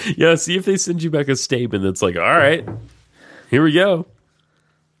 Yeah, see if they send you back a statement that's like, all right, here we go.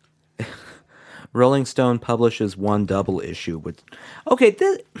 Rolling Stone publishes one double issue with. Okay,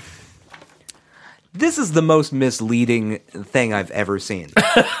 this is the most misleading thing I've ever seen.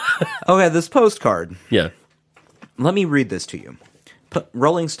 Okay, this postcard. Yeah. Let me read this to you.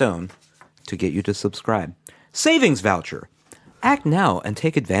 Rolling Stone, to get you to subscribe. Savings voucher. Act now and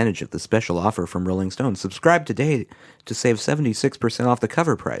take advantage of the special offer from Rolling Stone. Subscribe today to save 76% off the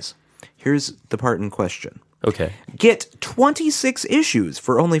cover price. Here's the part in question. Okay. Get 26 issues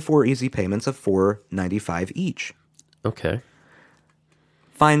for only 4 easy payments of $4.95 each. Okay.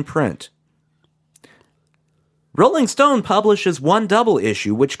 Fine print. Rolling Stone publishes one double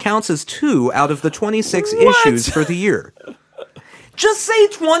issue, which counts as 2 out of the 26 issues for the year. Just say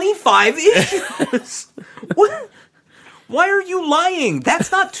 25 issues. What? Why are you lying? That's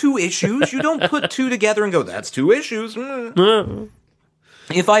not 2 issues. You don't put 2 together and go, that's 2 issues.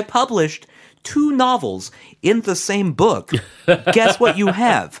 If I published 2 novels in the same book. Guess what you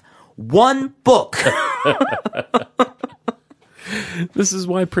have? 1 book. This is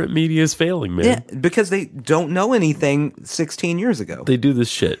why print media is failing, man. Yeah, because they don't know anything 16 years ago. They do this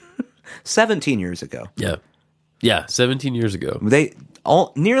shit. 17 years ago. Yeah. Yeah, 17 years ago.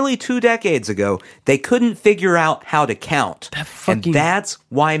 Nearly 2 decades ago, they couldn't figure out how to count. And that's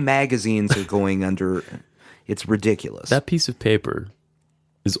why magazines are going under. It's ridiculous. That piece of paper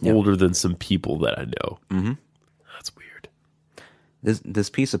is older than some people that I know. Mm-hmm. That's weird. This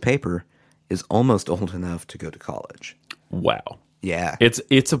piece of paper is almost old enough to go to college. Wow. Yeah.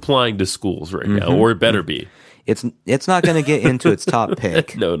 It's applying to schools right now, or it better be. It's not going to get into its top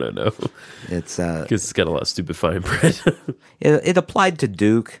pick. No. It's Because it's got a lot of stupid fine print. it applied to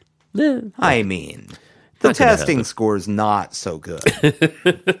Duke. I mean, the testing score's not so good.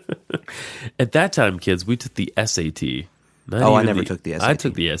 At that time, kids, we took the SAT. I never took the SAT. I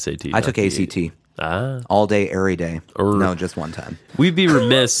took the SAT. I took ACT. All day, every day. No, just one time. We'd be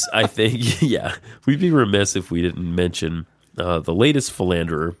remiss, I think. Yeah, we'd be remiss if we didn't mention the latest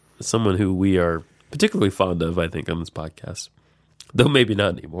philanderer, someone who we are particularly fond of, I think, on this podcast. Though maybe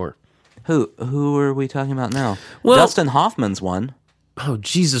not anymore. Who are we talking about now? Well, Dustin Hoffman's one. Oh,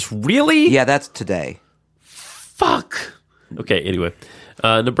 Jesus, really? Yeah, that's today. Fuck. Okay, anyway.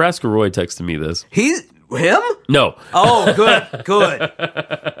 Nebraska Roy texted me this. Him? No. Oh, good.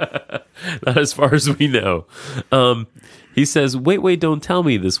 Not as far as we know. He says, wait, don't tell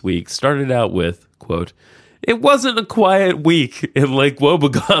me this week started out with, quote, "It wasn't a quiet week in Lake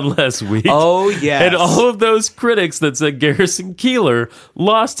Wobegon last week." Oh, yes. And all of those critics that said Garrison Keillor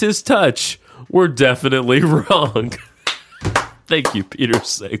lost his touch were definitely wrong. Thank you, Peter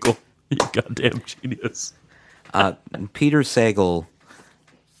Sagal. You goddamn genius. Peter Sagal,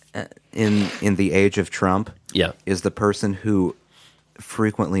 in the age of Trump, is the person who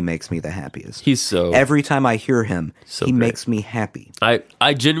frequently makes me the happiest. He's so... Every time I hear him, he great. makes me happy.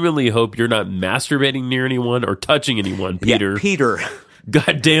 I genuinely hope you're not masturbating near anyone or touching anyone, Peter. Yeah, Peter.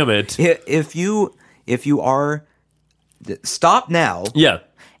 God damn it. If you are, stop now. Yeah.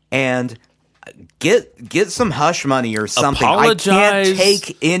 And get some hush money or something. Apologize. I can't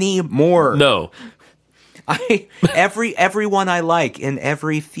take any more. No. Everyone I like in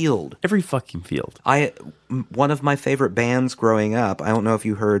every field. Every fucking field. One of my favorite bands growing up, I don't know if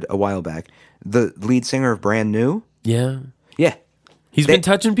you heard a while back, the lead singer of Brand New. Yeah. Yeah. He's been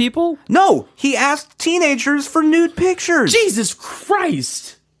touching people? No, he asked teenagers for nude pictures. Jesus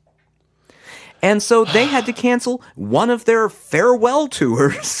Christ. And so they had to cancel one of their farewell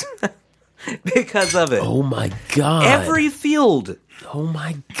tours because of it. Oh my God. Every field. Oh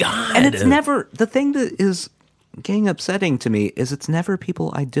my God. And it's never, the thing that is getting upsetting to me is it's never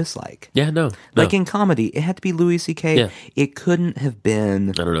people I dislike. Yeah, no. Like in comedy, it had to be Louis C.K. Yeah. It couldn't have been...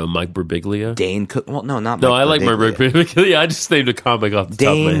 I don't know, Mike Birbiglia? Dane Cook. Well, no, not Mike No, I like Mike Birbiglia. Birbiglia. I just named a comic off the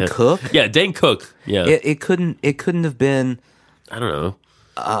top of my Dane head. Cook? Yeah, Dane Cook. Yeah. It couldn't have been... I don't know.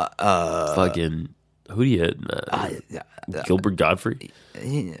 Fucking... Who do you... Gilbert Godfrey?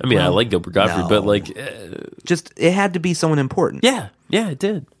 I mean, I like Gilbert Godfrey, but like... just, it had to be someone important. Yeah, it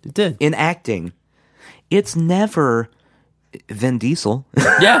did. It did. In acting, it's never Vin Diesel.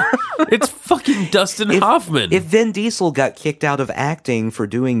 Yeah, it's fucking Dustin Hoffman. If Vin Diesel got kicked out of acting for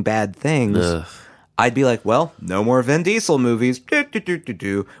doing bad things, I'd be like, well, no more Vin Diesel movies.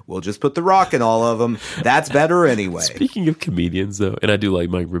 We'll just put The Rock in all of them. That's better anyway. Speaking of comedians, though, and I do like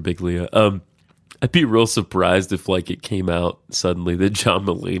Mike Birbiglia, I'd be real surprised if, like, it came out suddenly that John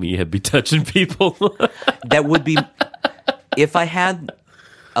Mulaney had been touching people. That would be... If I had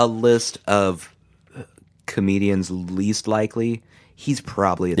a list of comedians least likely, he's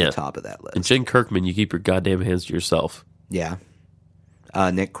probably at the top of that list. And Jen Kirkman, you keep your goddamn hands to yourself. Yeah.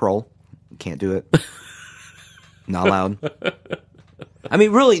 Nick Kroll. Can't do it. Not allowed. I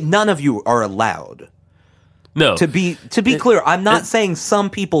mean, really, none of you are allowed. No. To be clear, I'm not saying some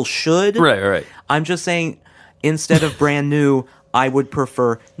people should. Right. I'm just saying instead of Brand New, I would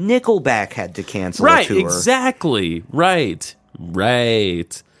prefer Nickelback had to cancel a tour. Exactly. Right.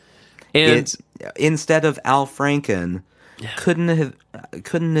 And instead of Al Franken,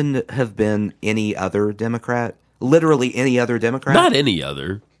 couldn't have been any other Democrat. Literally any other Democrat. Not any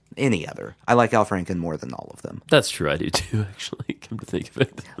other. Any other. I like Al Franken more than all of them. That's true. I do too. Actually, come to think of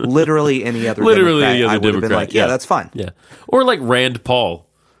it. Literally any other. Literally Democrat, any other I would have been like, yeah, that's fine. Yeah. Or like Rand Paul.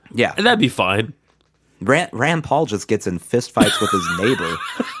 Yeah, that'd be fine. Rand Paul just gets in fistfights with his neighbor.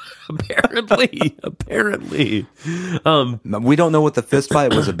 Apparently. We don't know what the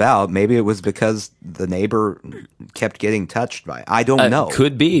fistfight was about. Maybe it was because the neighbor kept getting touched by. I don't know.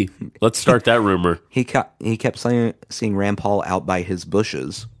 Could be. Let's start that rumor. He kept seeing Rand Paul out by his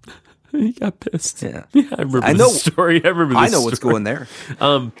bushes. He got pissed. Yeah. I remember I know- the story. I remember. I this know what's story. going there.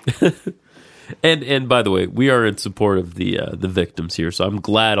 And by the way, we are in support of the victims here. So I'm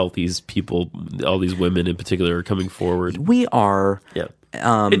glad all these people, all these women in particular, are coming forward. We are. Yeah.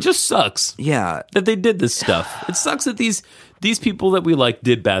 It just sucks Yeah. that they did this stuff. It sucks that these people that we like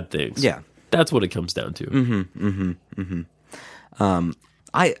did bad things. Yeah. That's what it comes down to.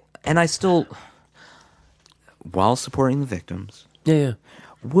 I still, while supporting the victims, Yeah.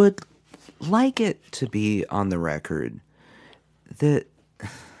 would like it to be on the record that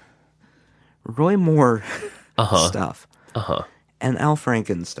Roy Moore stuff and Al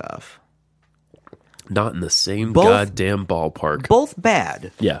Franken stuff, Not in the same Both- goddamn ballpark. both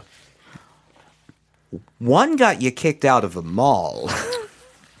bad. Yeah. One got you kicked out of a mall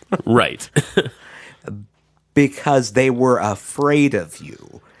Right. because they were afraid of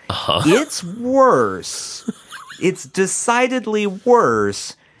you. It's worse. It's decidedly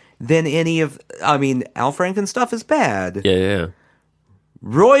worse than any of. I mean, Al Franken stuff is bad. Yeah.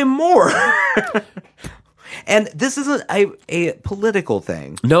 Roy Moore. And this isn't a political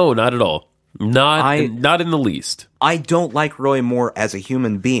thing. No, not at all. I- Not in the least. I don't like Roy Moore as a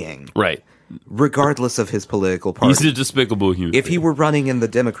human being, Right. regardless of his political He's party. a despicable human. If he were running in the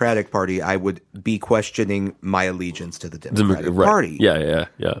Democratic Party, I would be questioning my allegiance to the Democratic Right. Party. Yeah.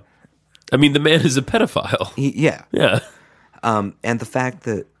 I mean, the man is a pedophile. Yeah. Yeah. And the fact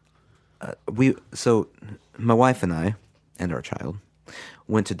that my wife and I and our child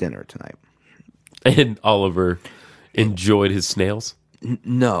went to dinner tonight. And Oliver enjoyed his snails.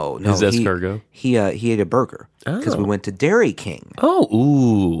 No, His escargot? He ate a burger because we Oh. went to Dairy King. Oh,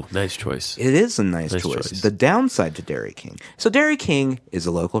 ooh, nice choice. It is a nice choice. choice. The downside to Dairy King. So Dairy King is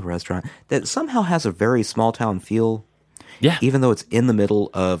a local restaurant that somehow has a very small town feel, Yeah. even though it's in the middle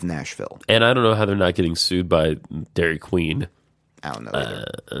of Nashville. And I don't know how they're not getting sued by Dairy Queen. I don't know.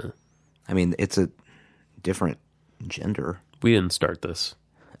 Either. I mean, it's a different gender. We didn't start this.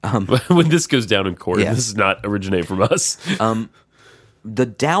 When this goes down in court, Yeah. this does not originate from us. The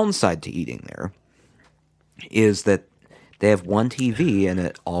downside to eating there is that they have one TV and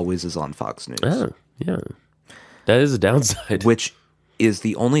it always is on Fox News, Oh, yeah. That is a downside. which is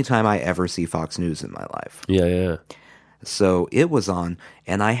the only time I ever see Fox News in my life. Yeah. So it was on,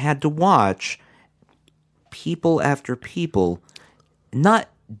 and I had to watch people after people not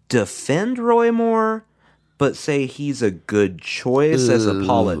defend Roy Moore, but say he's a good choice as a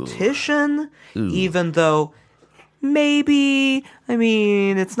politician, even though maybe, I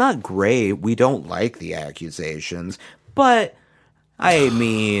mean, it's not great. We don't like the accusations, but I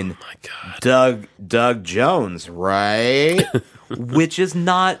mean, Doug Jones, right? Which is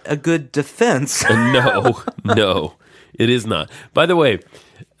not a good defense. No, it is not. By the way,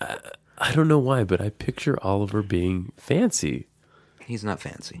 I don't know why, but I picture Oliver being fancy. He's not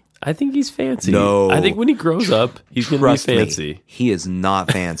fancy. I think he's fancy. No. I think when he grows up, he's going to be Trust fancy. me, he is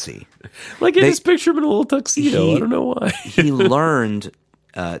not fancy. Like, I just picture him in a little tuxedo. I don't know why. He learned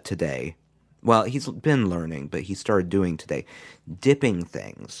today. Well, he's been learning, but he started doing today, dipping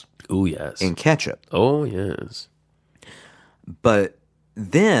things Oh, yes. in ketchup. Oh, yes. But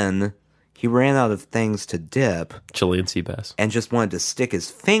then he ran out of things to dip Chilean sea bass. and just wanted to stick his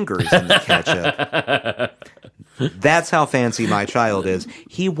fingers in the ketchup. That's how fancy my child is.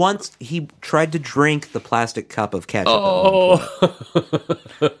 He tried to drink the plastic cup of ketchup.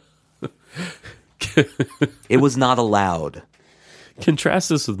 It was not allowed. Contrast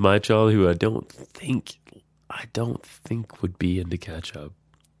this with my child, who I don't think would be into ketchup.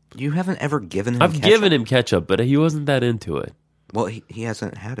 You haven't ever given him I've ketchup? given him ketchup, but he wasn't that into it. Well, he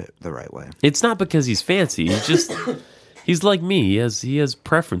hasn't had it the right way. It's not because he's fancy. He's just he's like me. He has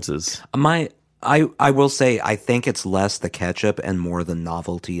preferences. I will say I think it's less the ketchup and more the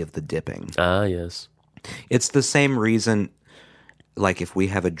novelty of the dipping. Ah, yes. It's the same reason, like if we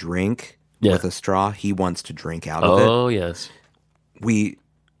have a drink with a straw, he wants to drink out of it. Oh, yes.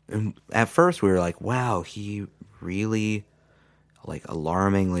 At first we were like, wow, he really like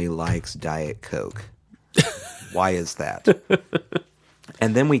alarmingly likes Diet Coke. Why is that?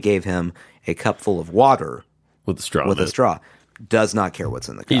 And then we gave him a cup full of water With the straw. with in a it. straw. Does not care what's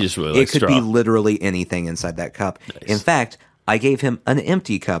in the cup. He just really it likes could straw. be literally anything inside that cup. In fact, I gave him an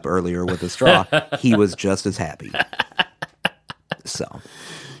empty cup earlier with a straw. He was just as happy. So,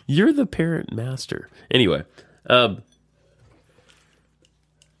 You're the parent master. Anyway,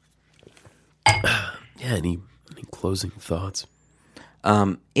 any closing thoughts?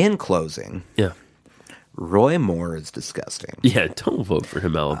 in closing, Yeah. Roy Moore is disgusting. Yeah, don't vote for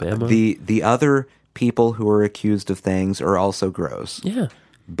him, Alabama. The other people who are accused of things are also gross. yeah,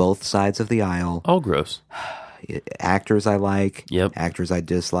 Both sides of the aisle. all gross. actors I like, Yep. actors I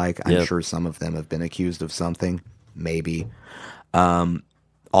dislike. I'm Yep. sure some of them have been accused of something, maybe.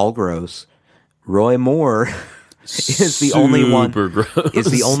 All gross. Roy Moore is the only one. Super gross. Is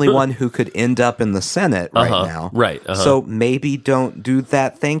the only one who could end up in the Senate right now. Right, So maybe don't do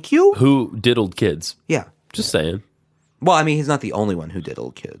that. Thank you. Who diddled kids? Yeah. Just saying. Well, I mean, he's not the only one who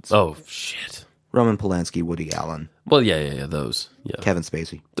diddled kids. Oh, shit. Roman Polanski, Woody Allen, Well, yeah, those. Yeah. Kevin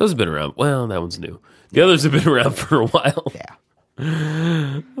Spacey. Those have been around. Well, that one's new. The others have been around for a while.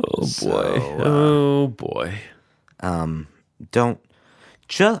 Yeah. Oh, boy. Oh, boy. Don't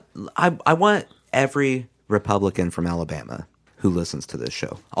just. I want every Republican from Alabama who listens to this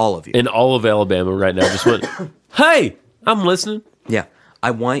show, all of you. And all of Alabama right now just went, hey, I'm listening. Yeah.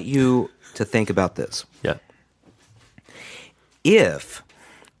 I want you to think about this. Yeah. If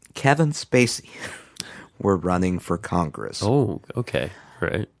Kevin Spacey were running for Congress, Oh, okay.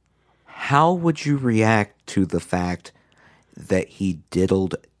 Right. how would you react to the fact that he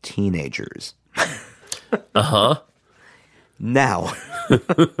diddled teenagers? Now,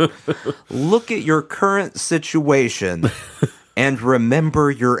 look at your current situation and remember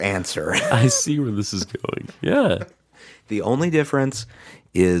your answer. I see where this is going. Yeah. The only difference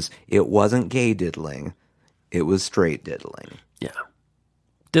is it wasn't gay diddling, it was straight diddling. Yeah.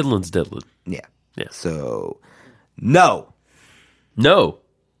 Diddlin's diddlin'. Yeah. Yeah. So, no. No.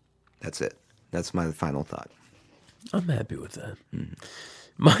 That's it. That's my final thought. I'm happy with that.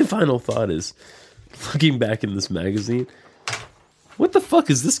 My final thought is, looking back in this magazine, what the fuck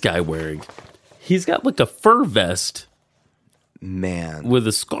is this guy wearing? He's got like a fur vest Man. with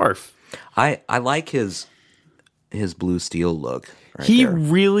a scarf. I like his blue steel look right He there.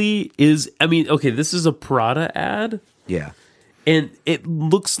 really is. I mean, okay, this is a Prada ad, Yeah. and it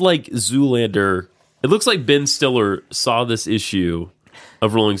looks like Zoolander. It looks like Ben Stiller saw this issue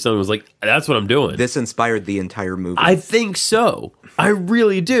of Rolling Stone and was like, that's what I'm doing. This inspired the entire movie. I think so. I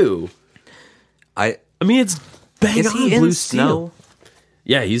really do. I mean, it's bang Is on he blue in steel. snow?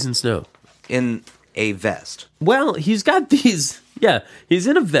 Yeah, he's in snow. In a vest. Well, he's got these. Yeah, he's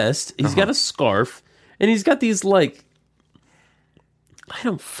in a vest. He's got a scarf, and he's got these like, I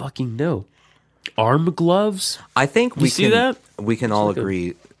don't fucking know, arm gloves. I think we see can that? we can all like a-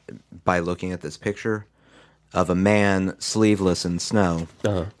 agree by looking at this picture of a man sleeveless in snow.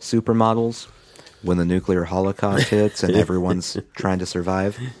 Supermodels, when the nuclear holocaust hits and everyone's trying to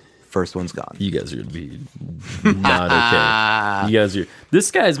survive, first one's gone. You guys are gonna be not okay. You guys are. This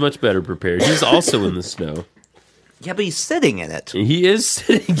guy is much better prepared. He's also in the snow. Yeah, but he's sitting in it. He is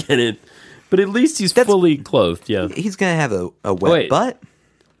sitting in it, but at least he's fully clothed. Yeah. He's gonna have a wet Wait. butt.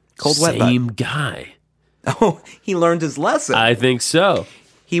 Cold wet butt. Same guy. Oh, he learned his lesson. I think so.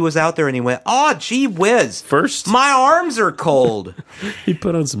 He was out there and he went, "Oh, gee whiz! First, My arms are cold." he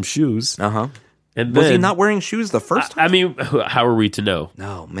put on some shoes, Uh-huh. and Was then he not wearing shoes the first time? I mean, how are we to know?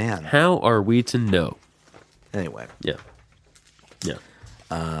 No, man. How are we to know? Anyway, Yeah. Yeah.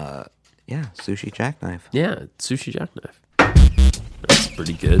 yeah, sushi jackknife. Yeah. Sushi jackknife. That's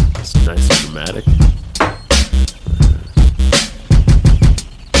pretty good. It's nice and dramatic.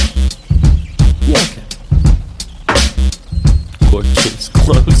 Yeah. Okay. Court case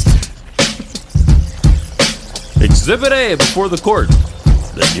closed. Exhibit A before the court.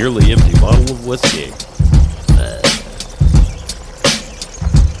 The nearly empty bottle of whiskey.